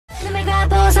Hey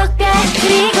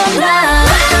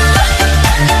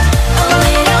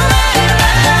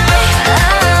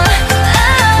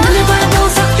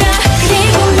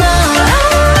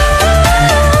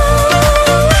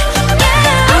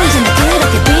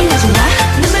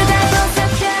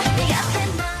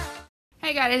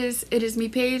guys, it is me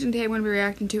Paige, and today I'm going to be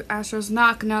reacting to Astro's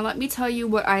Knock. Now let me tell you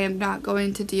what I am not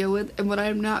going to deal with and what I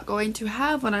am not going to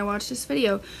have when I watch this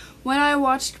video. When I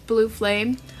watched Blue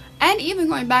Flame, and even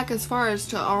going back as far as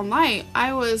to All Night,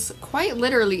 I was quite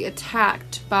literally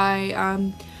attacked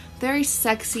by very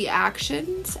sexy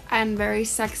actions and very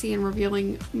sexy and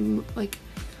revealing like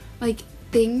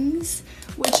things,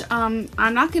 which I'm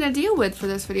not gonna deal with for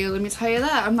this video. Let me tell you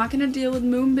that. I'm not gonna deal with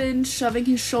Moonbin shoving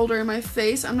his shoulder in my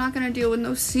face. I'm not gonna deal with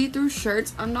no see-through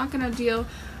shirts. I'm not gonna deal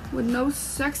with no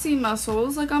sexy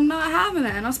muscles. Like, I'm not having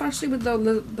it, and especially with the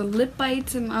lip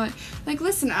bites and like,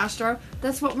 listen, Astro,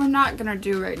 that's what we're not gonna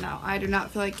do right now. I do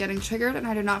not feel like getting triggered, and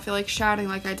I do not feel like shouting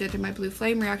like I did in my Blue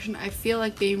Flame reaction. I feel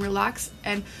like being relaxed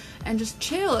and just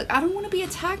chill. Like, I don't want to be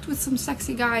attacked with some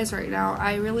sexy guys right now.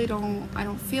 I really don't. I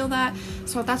don't feel that.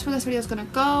 So that's where this video is gonna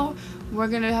go. We're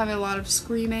gonna have a lot of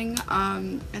screaming,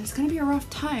 and it's gonna be a rough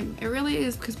time. It really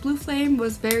is, because Blue Flame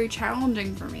was very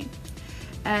challenging for me.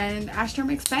 And Astro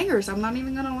makes bangers. I'm not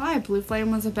even gonna lie. Blue Flame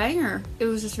was a banger. It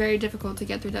was just very difficult to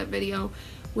get through that video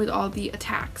with all the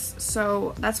attacks.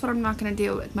 So that's what I'm not gonna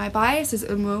deal with. My bias is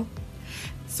Umu.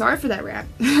 Sorry for that rap.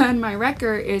 And my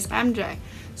wrecker is MJ.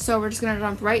 So we're just gonna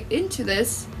jump right into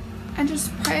this and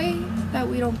just pray that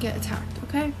we don't get attacked,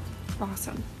 okay?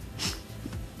 Awesome.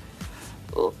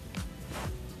 Oh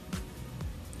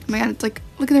my god, it's like,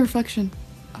 look at the reflection.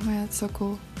 Oh my god, it's so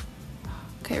cool.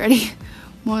 Okay, ready?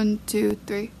 1, 2,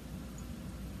 3.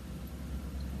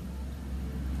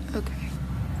 Okay.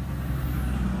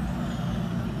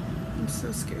 I'm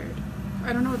so scared.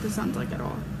 I don't know what this sounds like at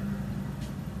all.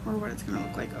 Or what it's gonna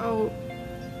look like. Oh.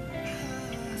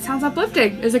 It sounds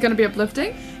uplifting. Is it gonna be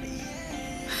uplifting?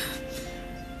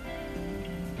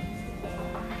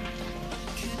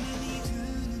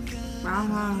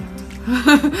 Wow.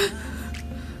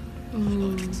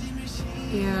 Ooh.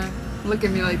 Yeah. Look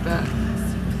at me like that.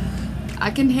 I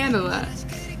can handle that.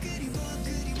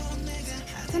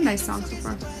 It's a nice song so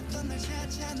far.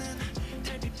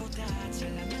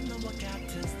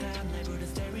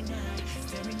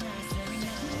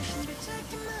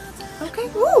 Okay,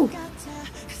 woo!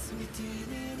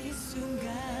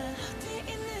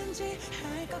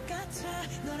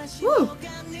 Woo!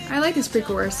 I like this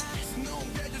pre-chorus.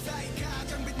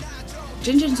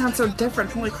 Jinjin sounds so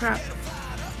different, holy crap.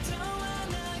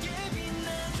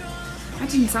 That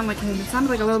didn't sound like him, it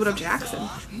sounded like a little bit of Jackson.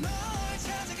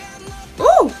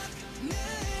 Ooh!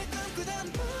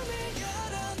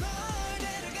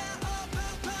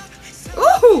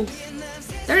 Ooh!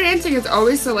 Their dancing is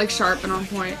always so like sharp and on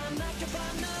point.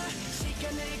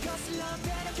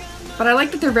 But I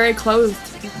like that they're very clothed.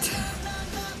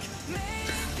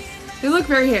 They look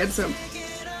very handsome.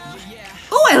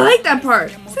 Oh, I like that part!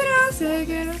 Sit down, say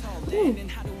it.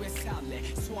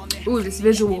 Ooh, this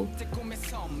visual.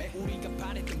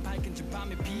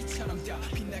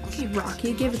 Okay,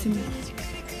 Rocky, give it to me.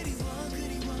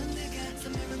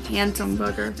 Handsome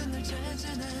bugger.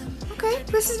 Okay,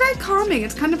 this is very calming.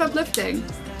 It's kind of uplifting.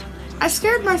 I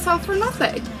scared myself for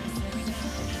nothing.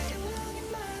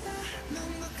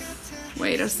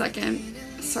 Wait a second,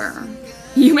 sir.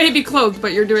 You may be clothed,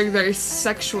 but you're doing very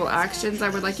sexual actions. I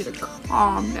would like you to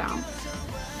calm down.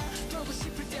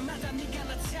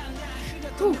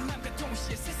 Ooh.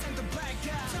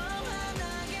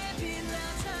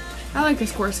 I like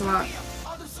this chorus a lot.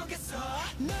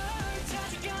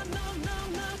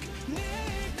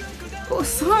 Oh,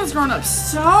 song's grown up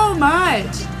so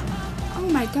much. Oh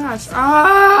my gosh.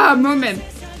 Ah, movement.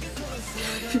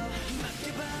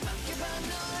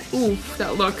 Ooh,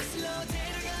 that look.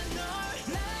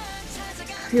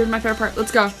 Here's my favorite part.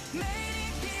 Let's go.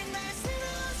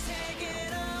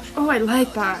 Oh, I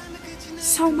like that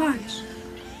so much.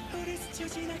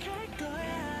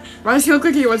 Why does he look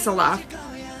like he wants to laugh?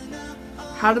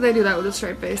 How do they do that with a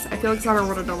straight face? I feel like Summer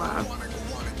wanted to laugh.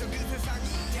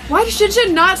 Why does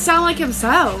Shinshin not sound like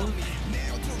himself?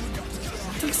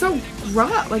 It's like so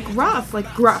rough, like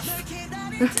gruff.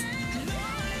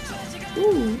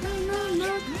 Ooh.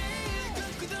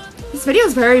 This video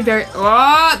is very,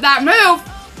 oh, that move!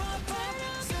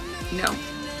 No.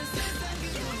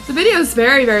 The video is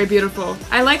very, very beautiful.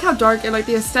 I like how dark and like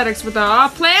the aesthetics with the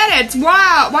planets.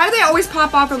 Wow! Why do they always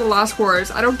pop off in the last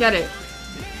chorus? I don't get it.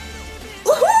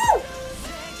 Woohoo!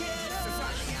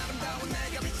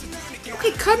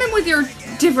 Okay, come in with your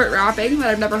different rapping that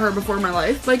I've never heard before in my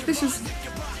life. Like, this is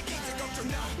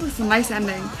a nice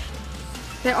ending.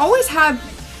 They always have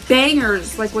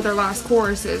bangers, like, with their last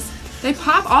choruses. They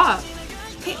pop off.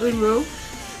 Caitlin Wu.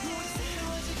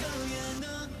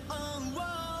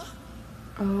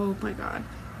 Oh my god.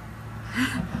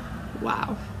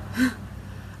 Wow.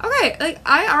 Okay, like,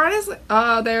 I honestly...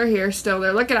 Oh, they're here still.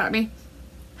 They're looking at me.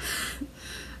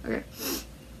 Okay.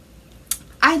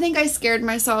 I think I scared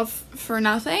myself for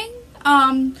nothing.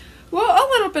 Well, a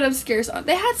little bit of scares.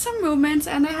 They had some movements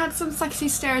and they had some sexy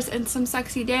stares and some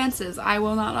sexy dances. I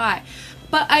will not lie.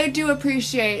 But I do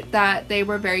appreciate that they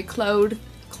were very clothed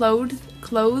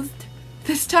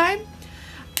this time.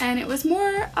 And it was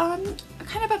more,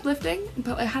 kind of uplifting,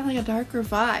 but it had like a darker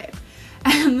vibe.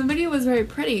 And the video was very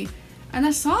pretty. And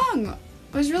the song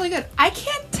was really good. I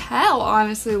can't tell,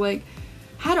 honestly, like,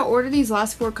 how to order these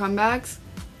last 4 comebacks.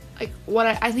 Like, what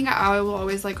I think I will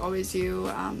always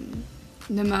do,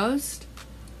 the most.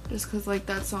 Just because, like,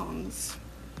 that song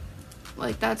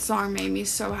made me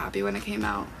so happy when it came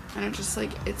out. And it just,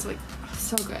 like, it's, like,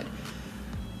 so good.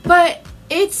 But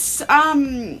it's,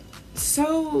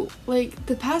 so, like,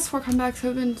 the past 4 comebacks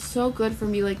have been so good for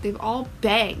me. Like, they've all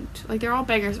banged. Like, they're all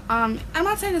bangers. I'm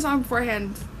not saying the song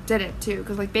beforehand did it too,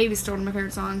 because like Baby's still one of my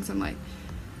favorite songs, and like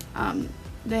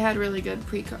they had really good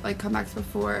comebacks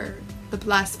before the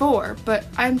last 4, but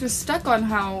I'm just stuck on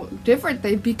how different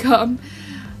they've become.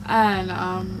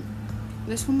 And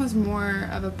this one was more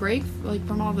of a break, like,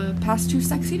 from all the past 2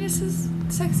 sexinesses.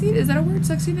 Is that a word?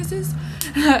 Sexinesses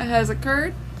has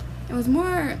occurred. It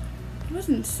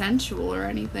wasn't sensual or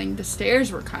anything. The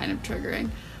stares were kind of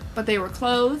triggering, but they were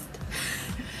clothed.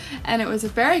 And it was a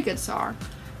very good song.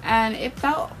 And it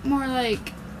felt more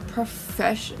like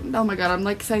professional. Oh my god, I'm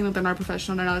like saying that they're not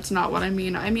professional. No, that's not what I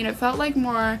mean. I mean, it felt like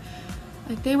more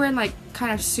like they were in like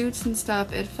kind of suits and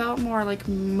stuff. It felt more like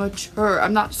mature.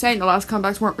 I'm not saying the last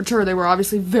comebacks weren't mature. They were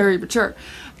obviously very mature.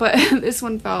 But this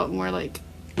one felt more like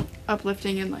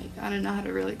uplifting, and like, I don't know how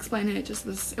to really explain it. It just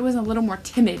was, it was a little more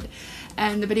timid.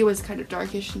 And the video was kind of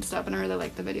darkish and stuff, and I really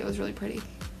liked the video. It was really pretty.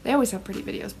 They always have pretty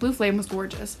videos. Blue Flame was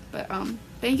gorgeous. But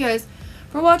thank you guys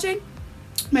for watching.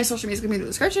 My social media is going to be in the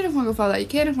description. If you want to go follow that, you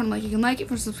can. If you want to like, you can like it. If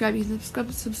you want to subscribe, you can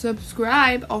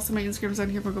subscribe. Also, my Instagram is on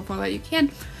here. If you want to go follow that, you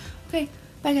can. Okay,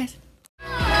 bye guys.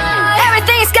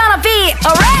 Everything's gonna be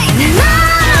alright.